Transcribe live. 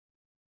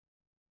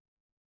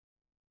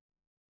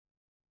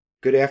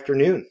good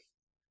afternoon,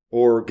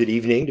 or good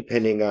evening,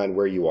 depending on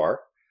where you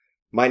are.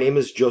 My name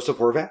is Joseph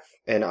Horvath,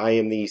 and I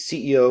am the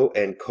CEO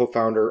and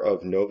co-founder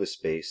of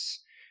Novaspace.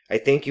 I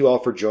thank you all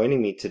for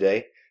joining me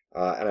today,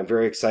 and I'm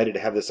very excited to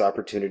have this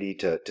opportunity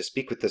to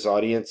speak with this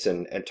audience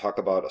and talk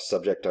about a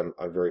subject I'm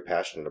very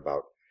passionate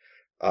about.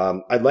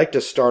 I'd like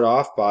to start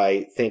off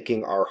by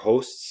thanking our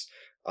hosts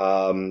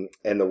and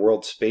the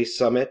World Space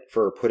Summit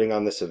for putting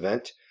on this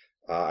event.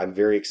 I'm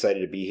very excited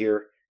to be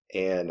here,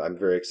 and I'm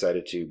very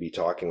excited to be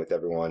talking with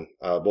everyone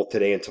both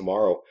today and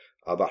tomorrow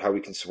about how we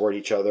can support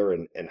each other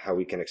and how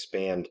we can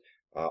expand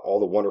all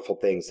the wonderful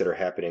things that are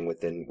happening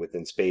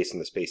within space and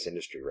the space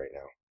industry right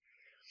now.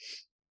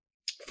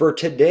 For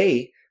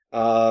today,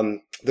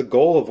 the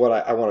goal of what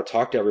I want to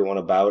talk to everyone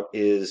about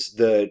is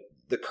the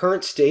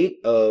current state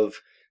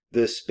of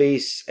the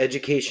space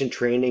education,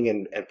 training,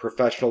 and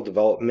professional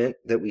development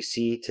that we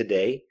see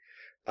today.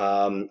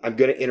 I'm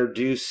going to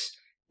introduce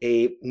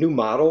a new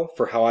model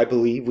for how I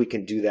believe we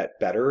can do that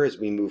better as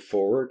we move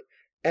forward,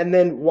 and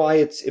then why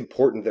it's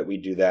important that we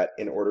do that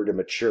in order to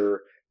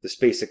mature the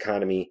space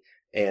economy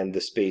and the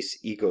space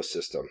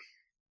ecosystem.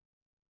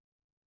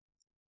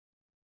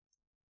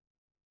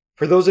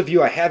 For those of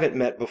you I haven't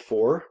met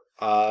before,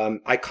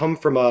 I come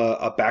from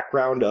a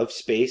background of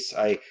space.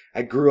 I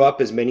grew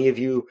up, as many of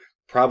you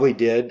probably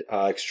did,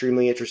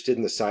 extremely interested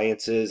in the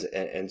sciences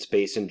and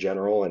space in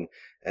general,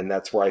 and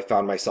that's where I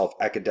found myself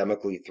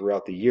academically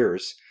throughout the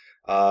years.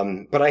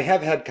 But I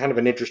have had kind of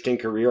an interesting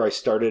career. I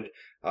started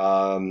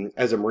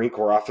as a Marine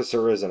Corps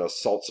officer as an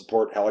assault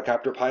support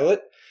helicopter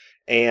pilot,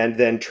 and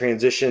then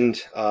transitioned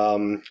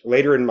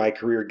later in my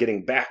career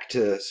getting back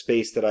to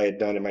space that I had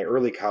done in my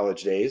early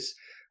college days.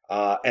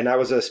 And I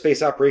was a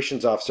space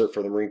operations officer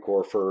for the Marine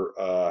Corps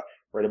for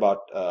right about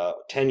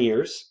 10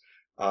 years.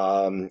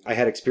 I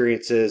had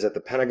experiences at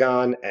the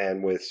Pentagon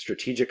and with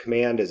Strategic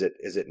Command as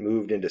it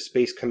moved into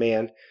Space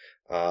Command,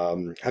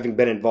 having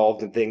been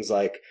involved in things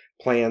like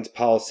plans,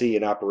 policy,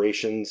 and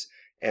operations,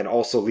 and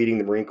also leading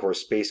the Marine Corps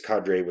Space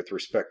Cadre with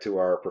respect to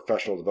our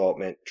professional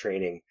development,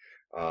 training,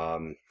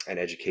 and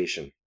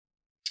education.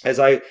 As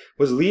I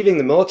was leaving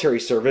the military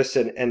service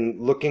and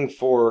looking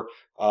for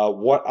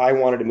what I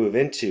wanted to move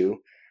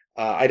into,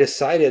 I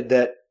decided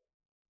that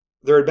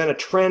there had been a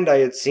trend I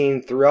had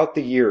seen throughout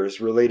the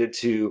years related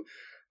to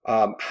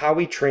how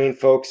we train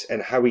folks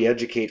and how we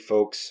educate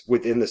folks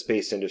within the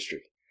space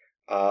industry.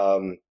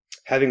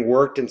 Having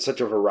worked in such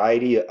a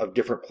variety of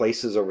different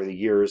places over the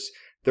years,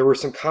 there were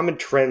some common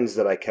trends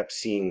that I kept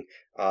seeing,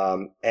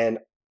 and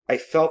I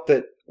felt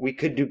that we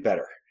could do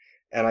better.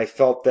 And I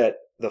felt that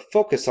the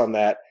focus on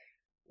that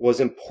was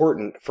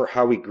important for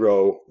how we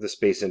grow the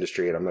space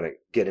industry, and I'm going to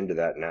get into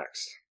that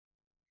next.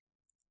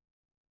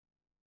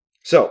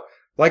 So,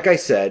 like I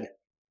said,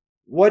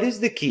 what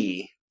is the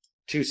key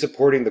to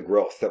supporting the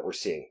growth that we're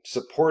seeing,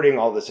 supporting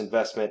all this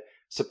investment,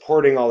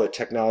 supporting all the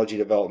technology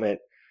development?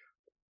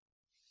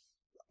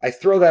 I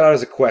throw that out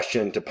as a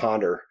question to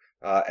ponder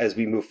as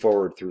we move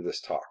forward through this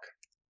talk.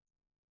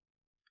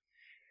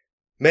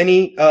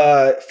 Many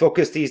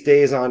focus these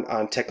days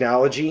on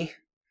technology,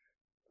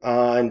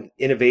 on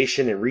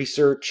innovation and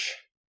research,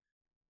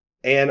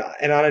 and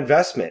on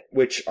investment,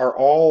 which are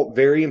all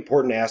very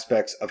important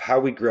aspects of how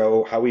we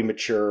grow, how we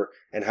mature,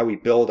 and how we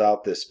build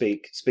out the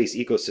space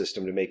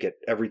ecosystem to make it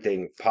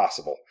everything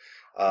possible.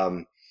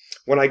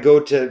 When I go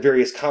to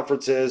various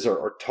conferences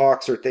or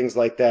talks or things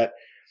like that,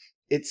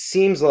 it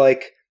seems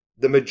like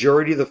the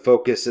majority of the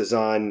focus is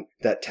on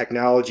that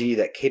technology,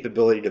 that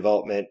capability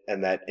development,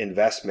 and that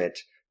investment,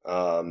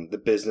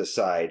 the business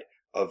side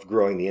of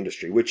growing the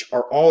industry, which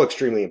are all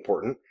extremely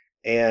important.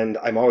 And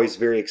I'm always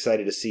very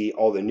excited to see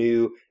all the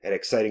new and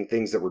exciting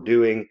things that we're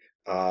doing,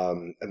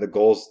 and the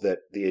goals that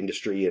the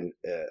industry and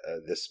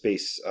the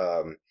space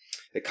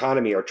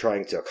economy are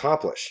trying to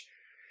accomplish.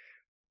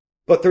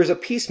 But there's a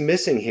piece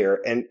missing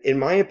here, and in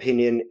my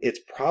opinion, it's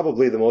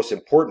probably the most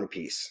important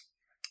piece,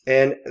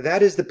 and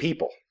that is the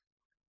people.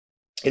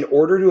 In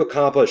order to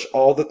accomplish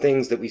all the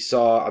things that we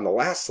saw on the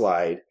last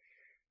slide,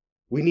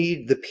 we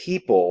need the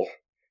people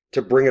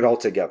to bring it all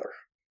together.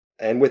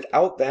 And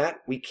without that,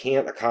 we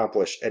can't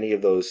accomplish any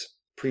of those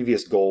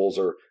previous goals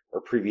or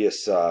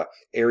previous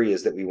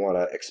areas that we want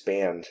to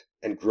expand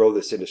and grow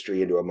this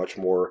industry into a much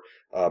more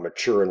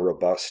mature and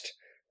robust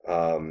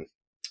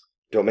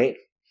domain.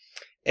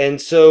 And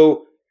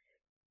so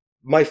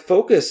my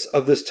focus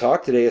of this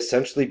talk today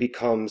essentially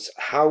becomes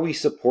how we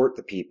support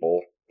the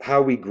people,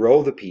 how we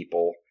grow the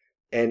people,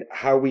 and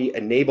how we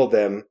enable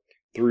them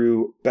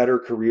through better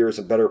careers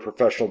and better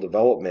professional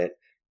development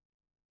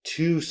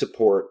to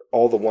support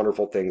all the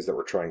wonderful things that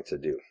we're trying to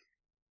do.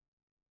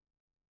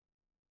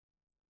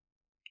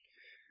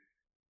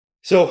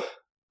 So,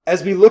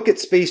 as we look at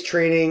space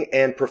training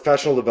and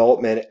professional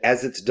development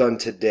as it's done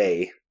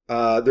today,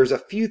 there's a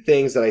few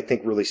things that I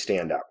think really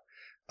stand out.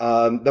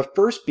 The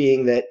first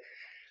being that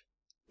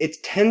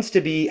it tends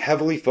to be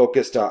heavily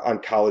focused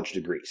on college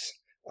degrees,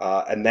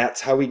 and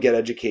that's how we get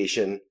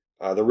education.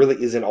 There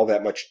really isn't all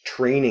that much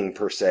training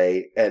per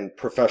se, and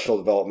professional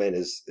development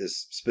is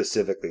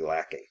specifically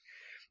lacking.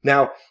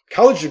 Now,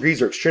 college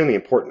degrees are extremely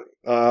important.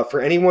 For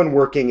anyone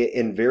working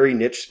in very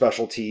niche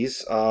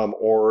specialties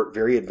or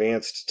very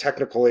advanced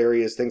technical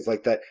areas, things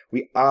like that,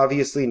 we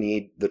obviously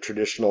need the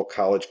traditional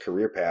college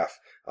career path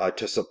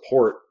to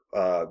support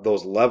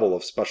those level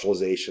of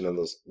specialization and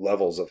those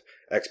levels of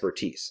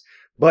expertise.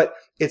 But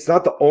it's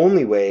not the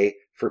only way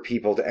for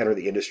people to enter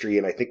the industry,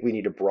 and I think we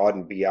need to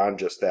broaden beyond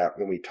just that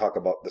when we talk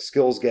about the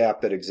skills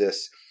gap that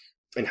exists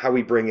and how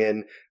we bring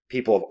in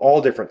people of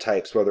all different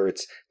types, whether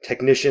it's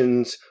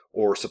technicians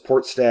or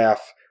support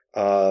staff,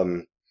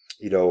 HR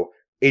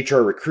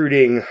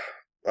recruiting,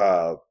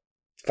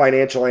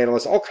 financial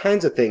analysts, all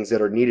kinds of things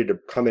that are needed to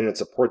come in and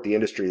support the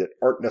industry that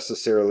aren't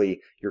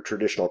necessarily your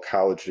traditional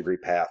college degree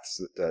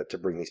paths to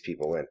bring these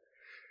people in.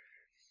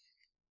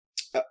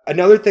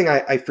 Another thing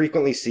I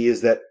frequently see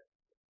is that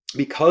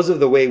because of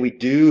the way we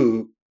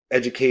do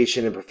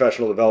education and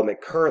professional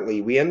development currently,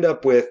 we end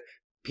up with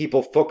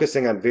people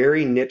focusing on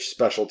very niche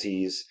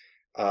specialties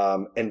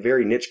and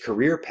very niche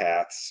career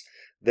paths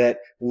that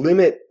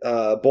limit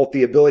both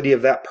the ability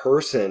of that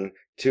person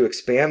to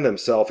expand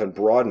themselves and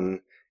broaden,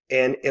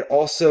 and it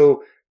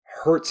also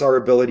hurts our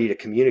ability to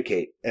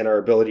communicate and our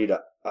ability to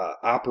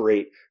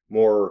operate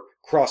more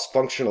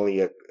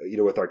cross-functionally,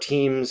 with our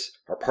teams,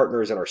 our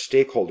partners, and our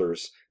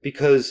stakeholders,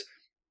 because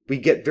we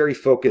get very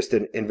focused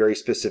in very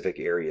specific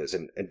areas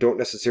and don't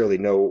necessarily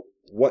know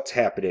what's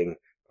happening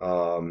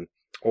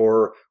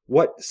or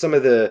what some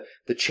of the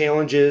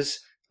challenges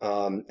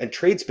and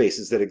trade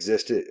spaces that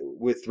exist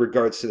with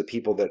regards to the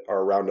people that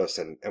are around us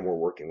and we're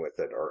working with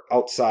that are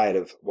outside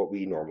of what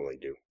we normally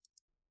do.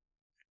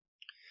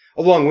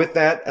 Along with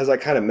that, as I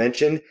kind of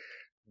mentioned,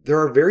 there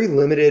are very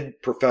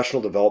limited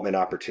professional development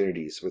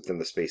opportunities within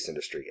the space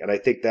industry. And I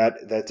think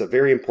that's a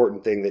very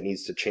important thing that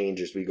needs to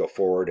change as we go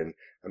forward. And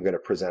I'm going to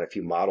present a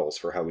few models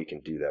for how we can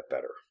do that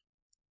better.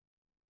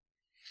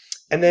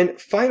 And then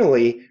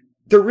finally,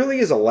 there really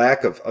is a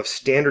lack of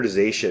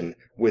standardization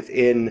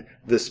within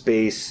the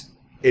space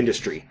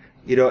industry.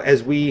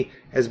 As we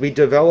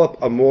develop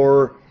a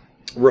more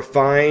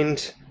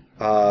refined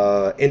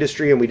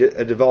industry and we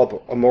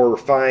develop a more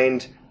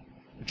refined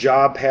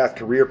job path,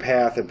 career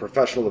path, and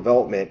professional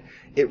development,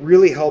 it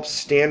really helps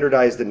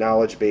standardize the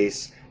knowledge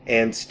base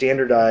and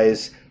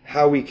standardize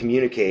how we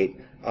communicate.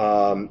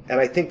 And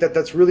I think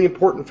that's really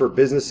important for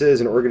businesses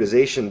and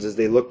organizations as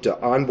they look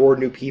to onboard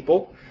new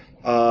people.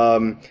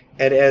 And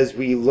as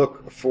we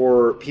look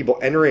for people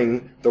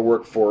entering the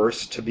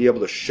workforce to be able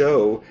to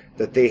show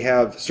that they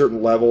have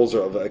certain levels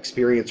of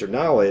experience or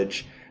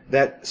knowledge,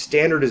 that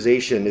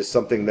standardization is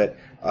something that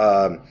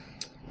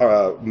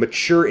a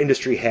mature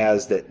industry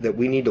has that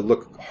we need to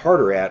look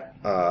harder at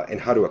and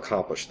how to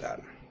accomplish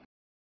that.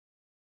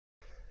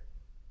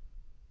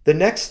 The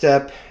next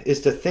step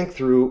is to think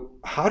through,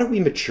 how do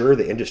we mature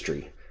the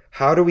industry?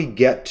 How do we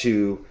get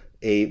to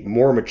a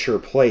more mature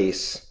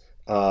place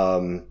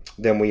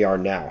than we are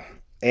now?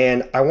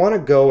 And I want to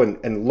go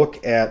and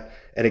look at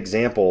an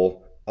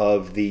example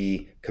of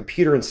the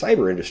computer and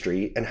cyber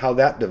industry and how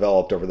that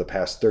developed over the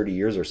past 30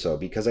 years or so,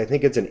 because I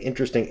think it's an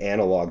interesting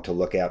analog to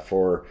look at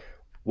for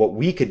what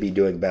we could be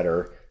doing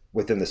better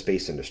within the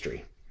space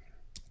industry.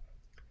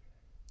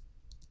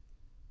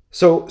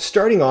 So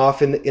starting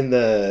off in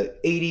the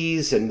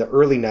 80s and the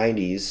early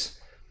 90s,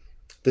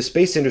 the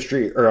space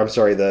industry,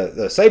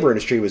 the cyber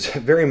industry was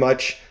very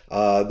much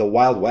the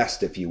Wild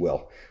West, if you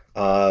will.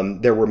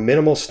 There were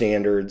minimal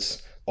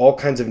standards, all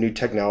kinds of new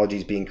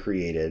technologies being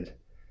created.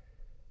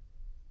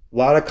 A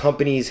lot of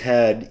companies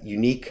had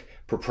unique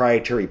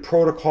proprietary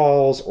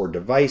protocols or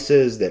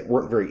devices that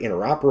weren't very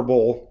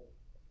interoperable.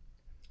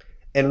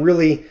 And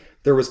really,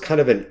 there was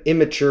kind of an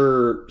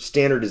immature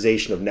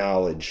standardization of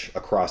knowledge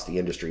across the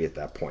industry at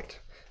that point,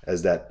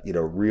 as that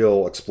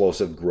real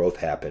explosive growth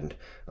happened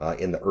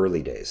in the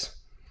early days.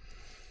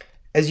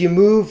 As you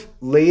move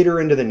later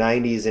into the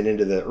 90s and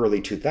into the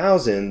early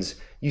 2000s,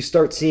 you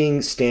start seeing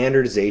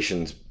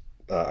standardizations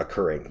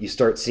occurring. You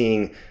start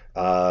seeing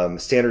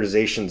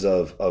standardizations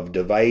of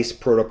device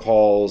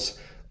protocols,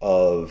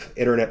 of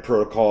internet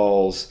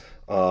protocols,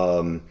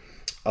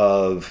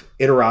 of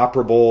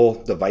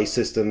interoperable device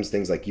systems,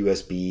 things like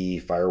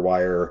USB,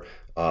 FireWire,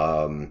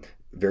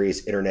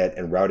 various internet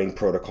and routing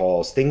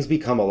protocols. Things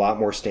become a lot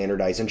more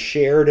standardized and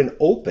shared and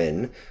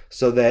open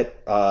so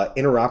that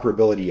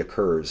interoperability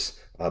occurs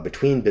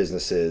between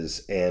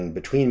businesses and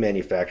between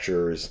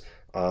manufacturers,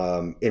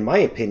 in my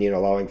opinion,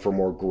 allowing for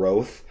more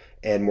growth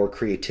and more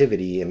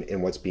creativity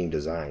in what's being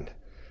designed.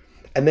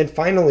 And then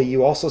finally,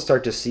 you also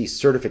start to see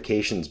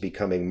certifications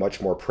becoming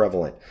much more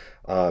prevalent,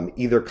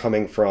 either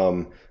coming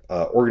from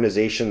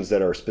organizations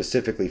that are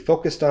specifically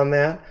focused on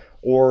that,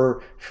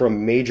 or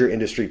from major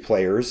industry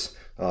players,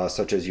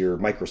 such as your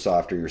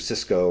Microsoft or your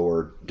Cisco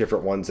or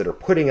different ones that are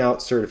putting out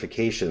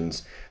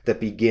certifications that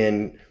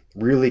begin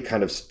really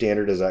kind of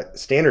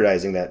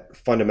standardizing that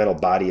fundamental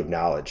body of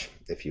knowledge,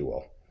 if you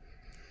will.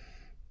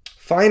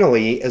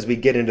 Finally, as we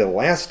get into the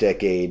last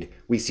decade,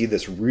 we see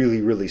this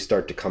really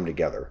start to come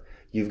together.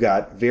 You've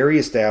got very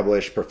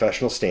established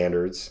professional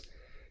standards.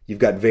 You've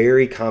got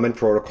very common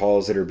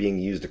protocols that are being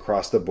used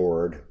across the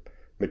board,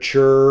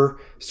 mature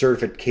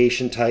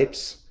certification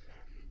types.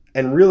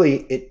 And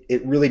really,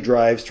 it really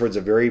drives towards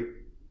a very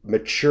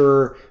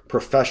mature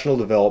professional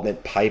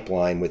development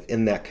pipeline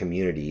within that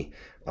community,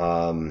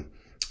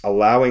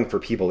 allowing for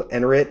people to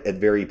enter it at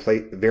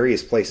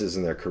various places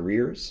in their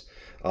careers,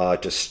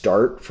 to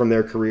start from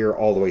their career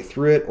all the way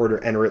through it, or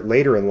to enter it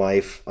later in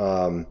life,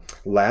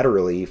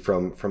 laterally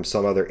from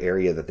some other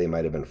area that they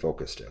might have been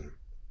focused in.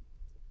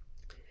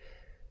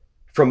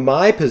 From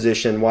my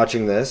position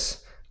watching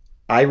this,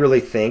 I really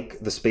think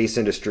the space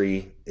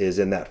industry is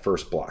in that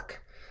first block.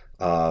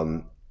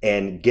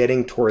 And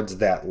getting towards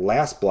that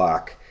last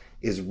block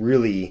is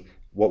really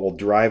what will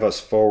drive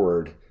us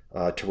forward,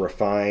 to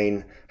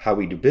refine how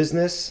we do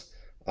business,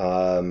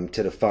 to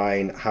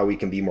define how we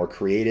can be more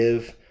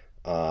creative,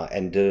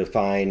 and to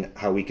define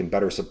how we can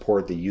better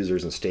support the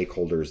users and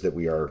stakeholders that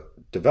we are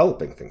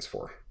developing things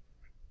for.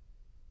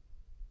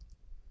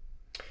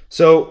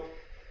 So,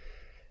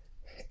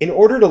 in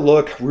order to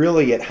look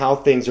really at how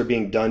things are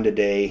being done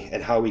today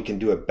and how we can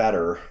do it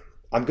better,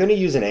 I'm going to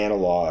use an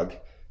analog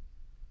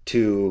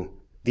to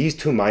these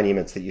two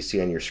monuments that you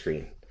see on your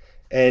screen.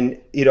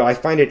 And, I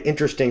find it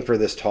interesting for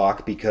this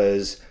talk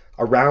because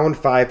around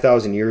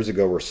 5,000 years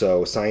ago or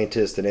so,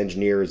 scientists and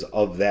engineers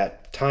of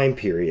that time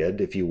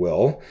period, if you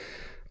will,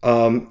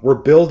 were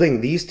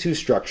building these two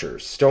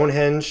structures,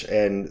 Stonehenge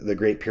and the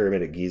Great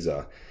Pyramid at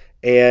Giza.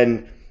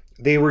 And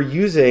they were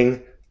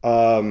using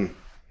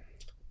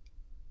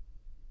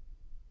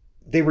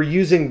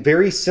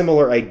very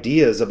similar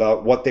ideas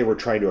about what they were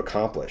trying to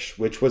accomplish,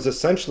 which was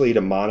essentially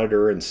to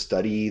monitor and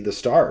study the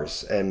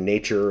stars and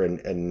nature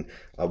and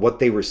what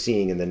they were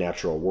seeing in the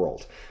natural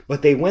world.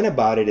 But they went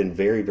about it in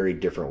very, very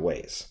different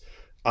ways.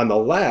 On the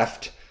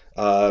left,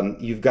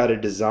 you've got a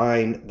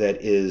design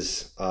that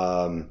is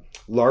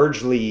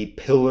largely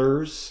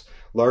pillars,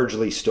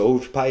 largely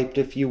stovepiped,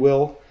 if you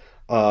will.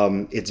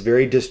 It's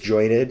very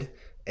disjointed,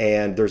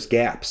 and there's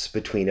gaps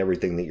between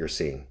everything that you're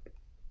seeing.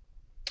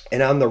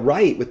 And on the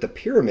right, with the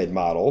pyramid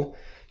model,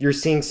 you're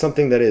seeing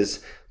something that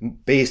is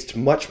based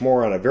much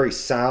more on a very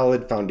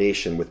solid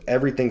foundation, with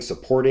everything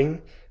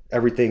supporting,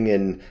 everything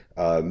in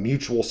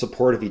mutual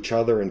support of each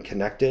other and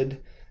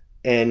connected.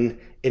 And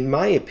in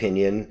my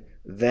opinion,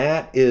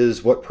 that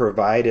is what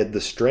provided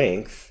the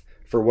strength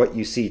for what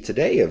you see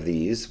today of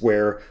these,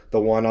 where the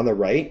one on the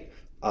right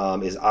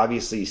is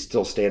obviously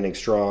still standing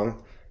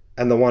strong,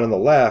 and the one on the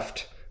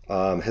left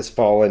has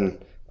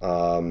fallen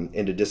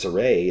into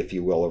disarray, if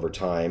you will, over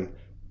time.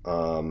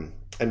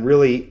 And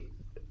really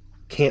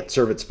can't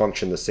serve its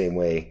function the same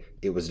way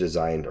it was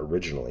designed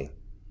originally.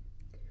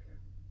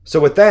 So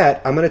with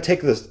that, I'm going to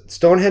take the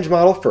Stonehenge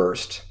model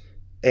first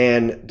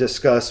and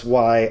discuss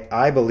why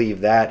I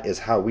believe that is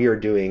how we are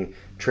doing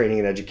training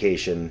and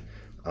education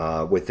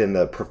within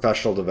the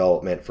professional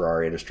development for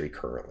our industry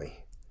currently.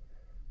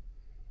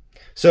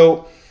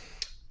 So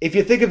if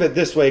you think of it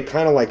this way,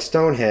 kind of like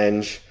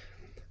Stonehenge,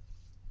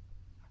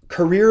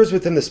 careers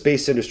within the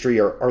space industry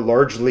are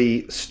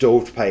largely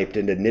stovepiped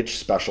into niche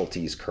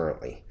specialties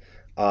currently.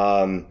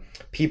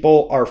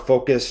 People are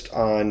focused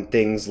on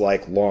things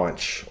like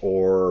launch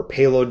or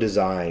payload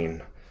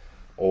design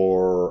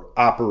or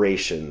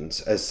operations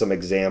as some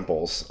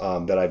examples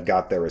that I've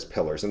got there as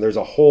pillars. And there's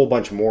a whole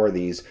bunch more of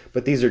these,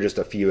 but these are just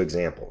a few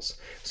examples.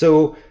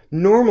 So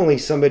normally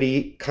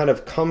somebody kind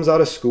of comes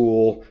out of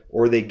school,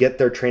 or they get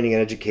their training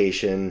and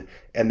education,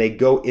 and they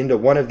go into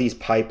one of these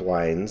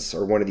pipelines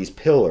or one of these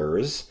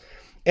pillars.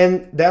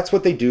 And that's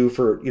what they do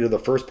for the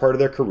first part of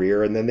their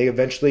career, and then they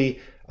eventually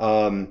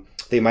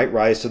they might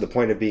rise to the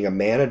point of being a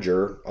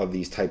manager of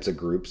these types of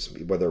groups,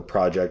 whether a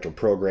project or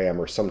program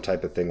or some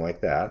type of thing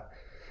like that.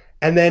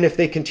 And then if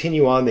they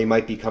continue on, they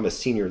might become a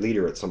senior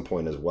leader at some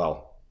point as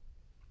well.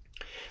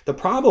 The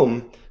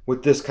problem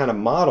with this kind of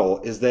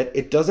model is that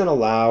it doesn't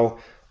allow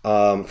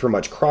for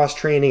much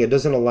cross-training. It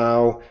doesn't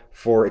allow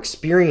for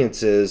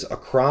experiences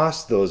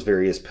across those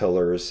various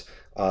pillars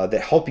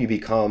that help you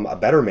become a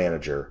better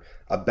manager,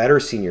 a better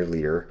senior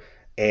leader,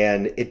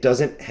 and it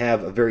doesn't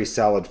have a very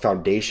solid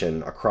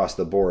foundation across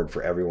the board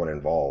for everyone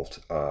involved.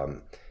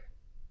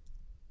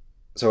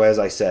 So as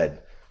I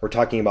said, we're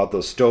talking about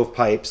those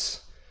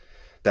stovepipes,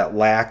 that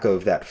lack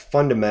of that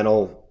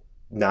fundamental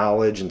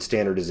knowledge and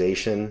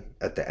standardization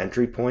at the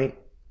entry point.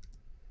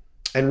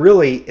 And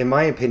really, in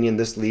my opinion,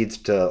 this leads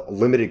to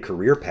limited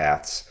career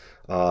paths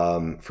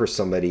for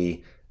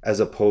somebody, as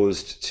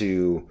opposed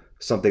to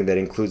something that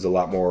includes a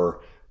lot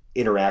more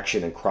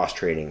interaction and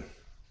cross-training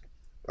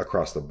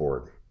across the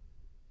board.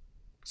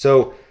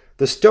 So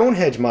the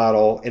Stonehenge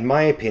model, in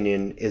my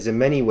opinion, is in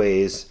many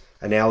ways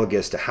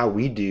analogous to how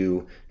we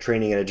do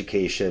training and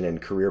education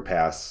and career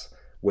paths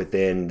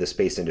within the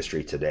space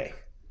industry today.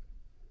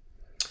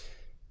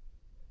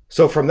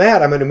 So from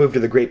that, I'm going to move to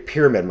the Great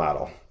Pyramid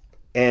model.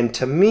 And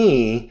to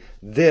me,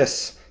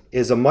 this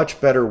is a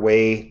much better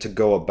way to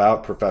go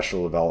about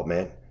professional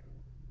development,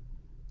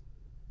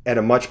 and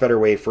a much better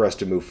way for us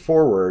to move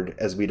forward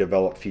as we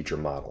develop future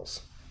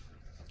models.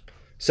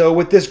 So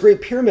with this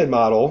Great Pyramid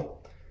model,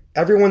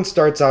 everyone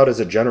starts out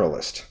as a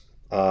generalist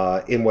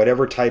in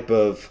whatever type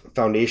of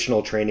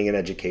foundational training and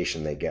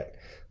education they get.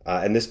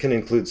 And this can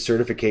include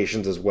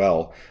certifications as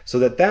well. So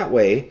that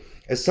way,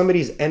 as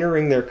somebody's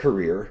entering their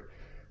career,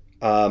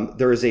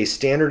 there is a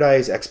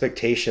standardized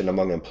expectation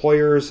among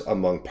employers,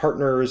 among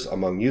partners,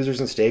 among users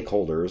and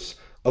stakeholders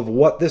of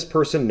what this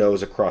person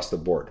knows across the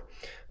board.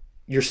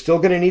 You're still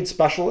going to need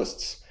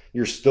specialists.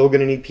 You're still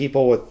going to need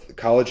people with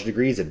college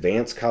degrees,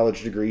 advanced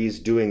college degrees,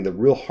 doing the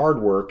real hard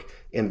work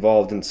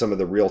involved in some of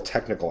the real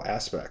technical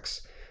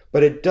aspects.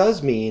 But it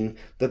does mean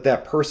that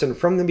that person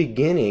from the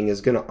beginning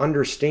is going to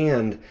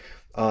understand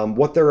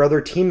what their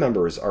other team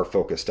members are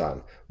focused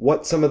on,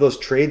 what some of those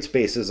trade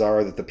spaces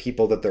are that the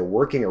people that they're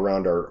working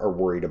around are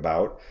worried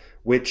about,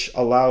 which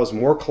allows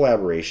more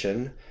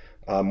collaboration,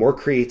 more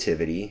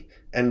creativity,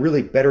 and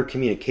really better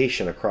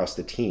communication across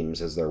the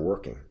teams as they're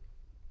working.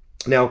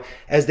 Now,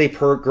 as they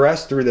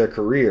progress through their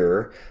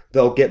career,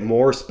 they'll get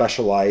more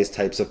specialized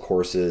types of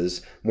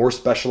courses, more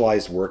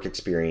specialized work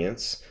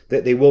experience,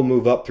 that they will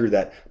move up through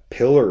that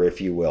pillar,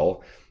 if you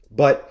will.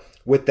 But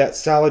with that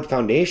solid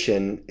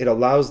foundation, it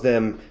allows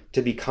them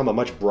to become a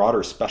much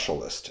broader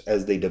specialist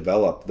as they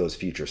develop those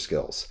future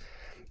skills.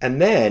 And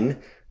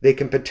then they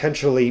can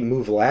potentially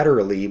move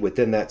laterally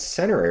within that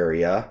center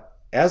area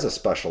as a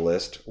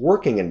specialist,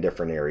 working in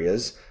different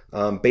areas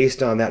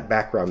based on that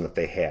background that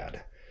they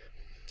had.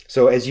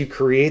 So as you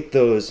create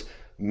those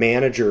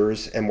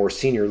managers and more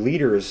senior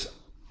leaders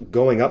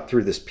going up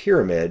through this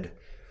pyramid,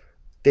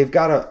 they've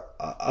got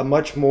a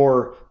much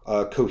more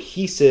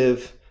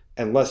cohesive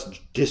and less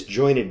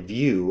disjointed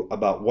view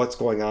about what's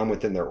going on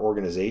within their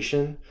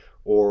organization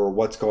or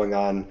what's going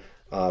on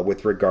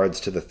with regards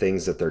to the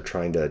things that they're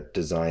trying to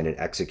design and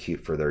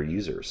execute for their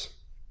users.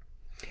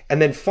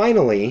 And then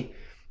finally,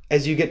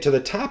 as you get to the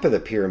top of the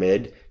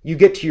pyramid, you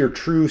get to your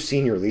true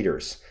senior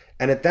leaders.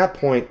 And at that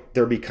point,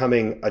 they're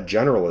becoming a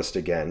generalist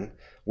again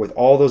with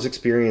all those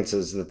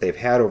experiences that they've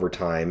had over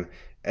time.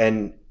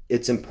 And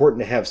it's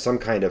important to have some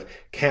kind of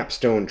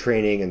capstone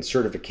training and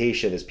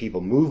certification as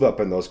people move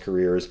up in those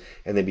careers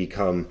and they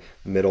become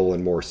middle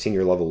and more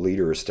senior level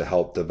leaders to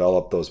help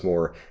develop those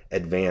more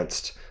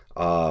advanced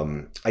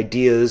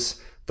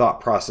ideas,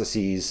 thought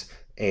processes,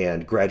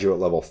 and graduate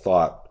level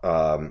thought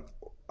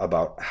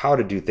about how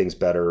to do things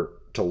better,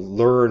 to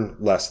learn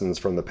lessons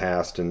from the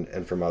past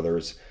and from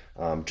others,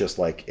 just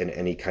like in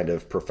any kind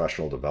of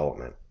professional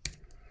development.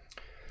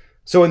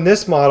 So in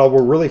this model,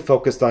 we're really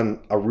focused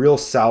on a real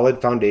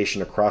solid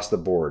foundation across the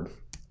board.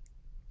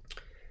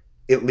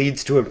 It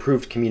leads to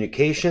improved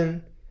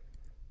communication,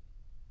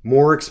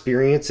 more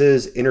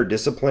experiences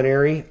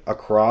interdisciplinary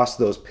across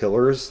those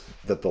pillars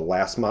that the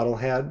last model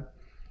had.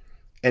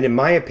 And in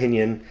my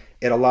opinion,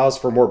 it allows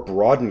for more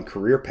broadened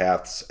career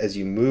paths as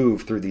you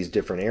move through these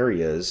different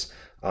areas.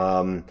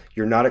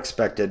 You're not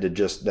expected to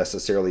just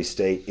necessarily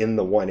stay in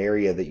the one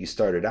area that you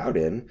started out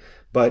in,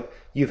 but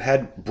you've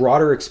had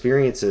broader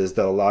experiences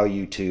that allow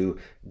you to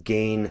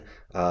gain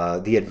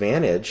the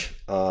advantage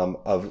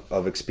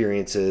of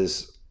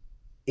experiences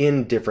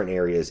in different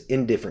areas,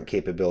 in different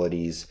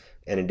capabilities,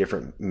 and in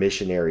different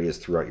mission areas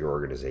throughout your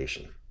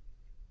organization.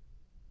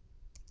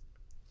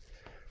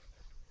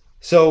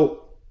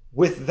 So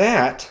with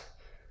that,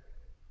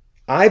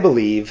 I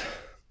believe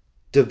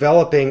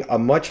developing a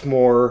much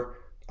more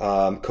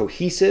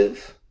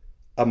cohesive,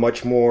 a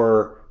much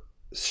more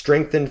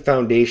strengthened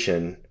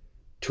foundation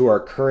to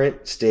our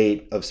current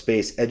state of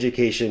space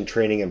education,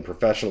 training, and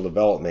professional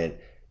development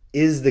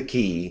is the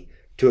key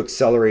to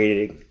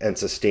accelerating and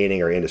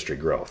sustaining our industry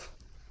growth.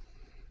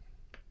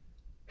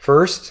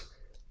 First,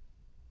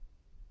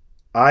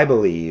 I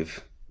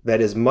believe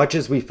that as much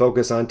as we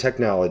focus on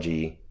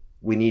technology,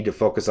 we need to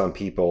focus on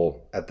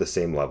people at the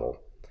same level,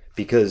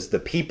 because the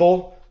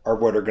people are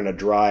what are going to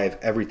drive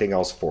everything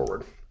else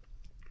forward.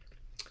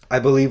 I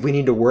believe we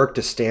need to work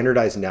to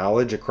standardize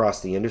knowledge across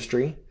the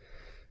industry,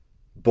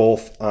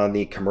 both on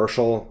the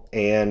commercial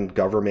and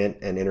government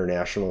and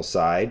international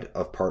side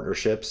of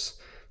partnerships.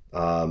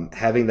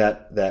 Having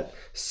that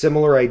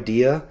similar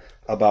idea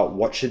about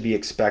what should be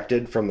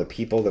expected from the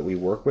people that we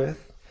work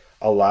with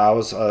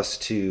allows us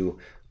to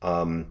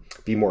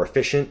be more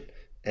efficient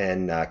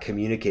and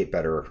communicate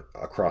better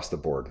across the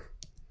board.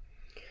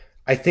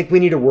 I think we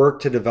need to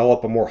work to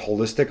develop a more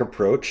holistic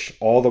approach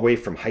all the way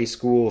from high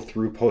school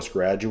through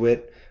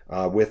postgraduate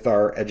with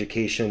our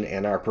education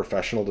and our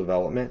professional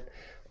development.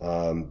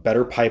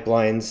 Better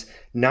pipelines,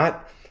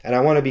 and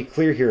I want to be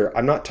clear here,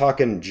 I'm not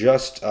talking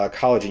just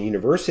college and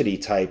university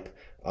type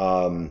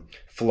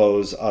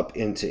flows up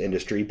into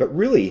industry, but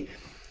really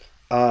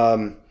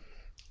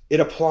it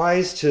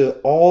applies to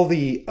all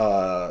the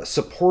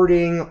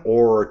supporting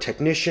or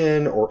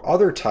technician or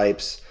other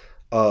types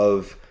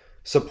of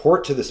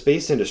support to the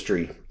space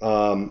industry.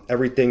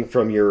 Everything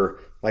from your,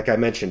 like I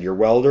mentioned, your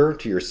welder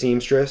to your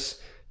seamstress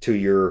to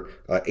your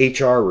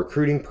HR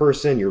recruiting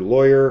person, your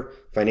lawyer,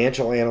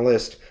 financial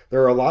analyst.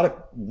 There are a lot of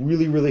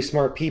really, really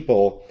smart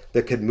people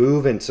that could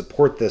move and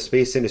support the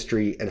space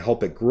industry and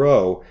help it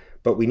grow,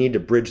 but we need to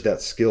bridge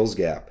that skills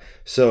gap.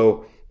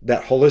 So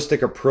that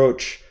holistic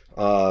approach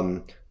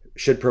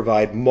should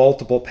provide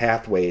multiple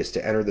pathways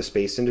to enter the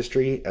space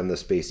industry and the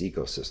space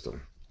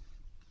ecosystem.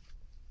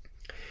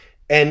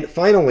 And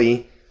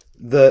finally,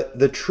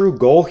 The true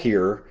goal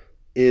here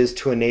is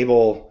to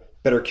enable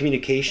better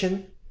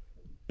communication,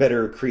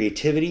 better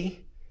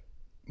creativity,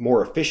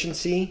 more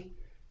efficiency,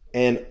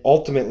 and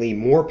ultimately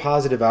more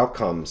positive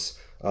outcomes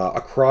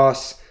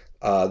across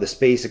the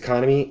space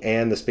economy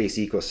and the space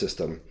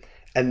ecosystem.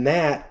 And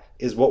that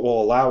is what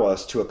will allow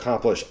us to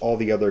accomplish all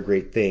the other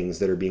great things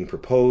that are being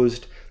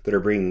proposed, that are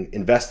being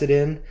invested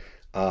in,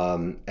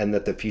 and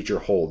that the future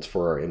holds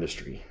for our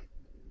industry.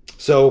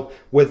 So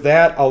with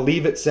that, I'll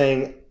leave it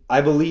saying, I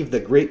believe the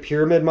Great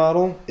Pyramid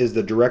model is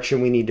the direction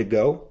we need to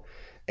go.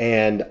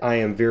 And I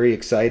am very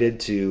excited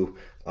to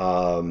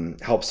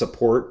help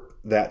support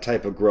that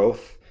type of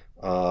growth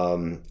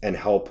and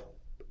help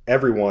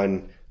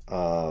everyone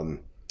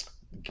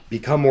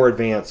become more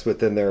advanced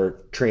within their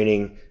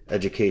training,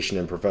 education,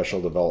 and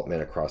professional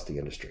development across the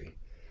industry.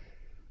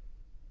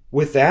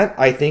 With that,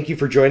 I thank you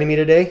for joining me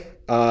today.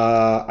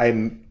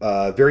 I'm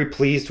very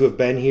pleased to have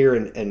been here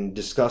and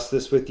discuss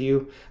this with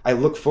you. I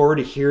look forward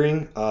to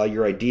hearing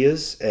your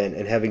ideas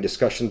and having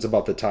discussions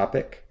about the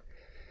topic.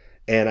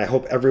 And I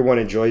hope everyone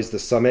enjoys the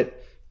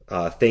summit.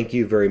 Thank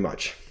you very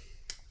much.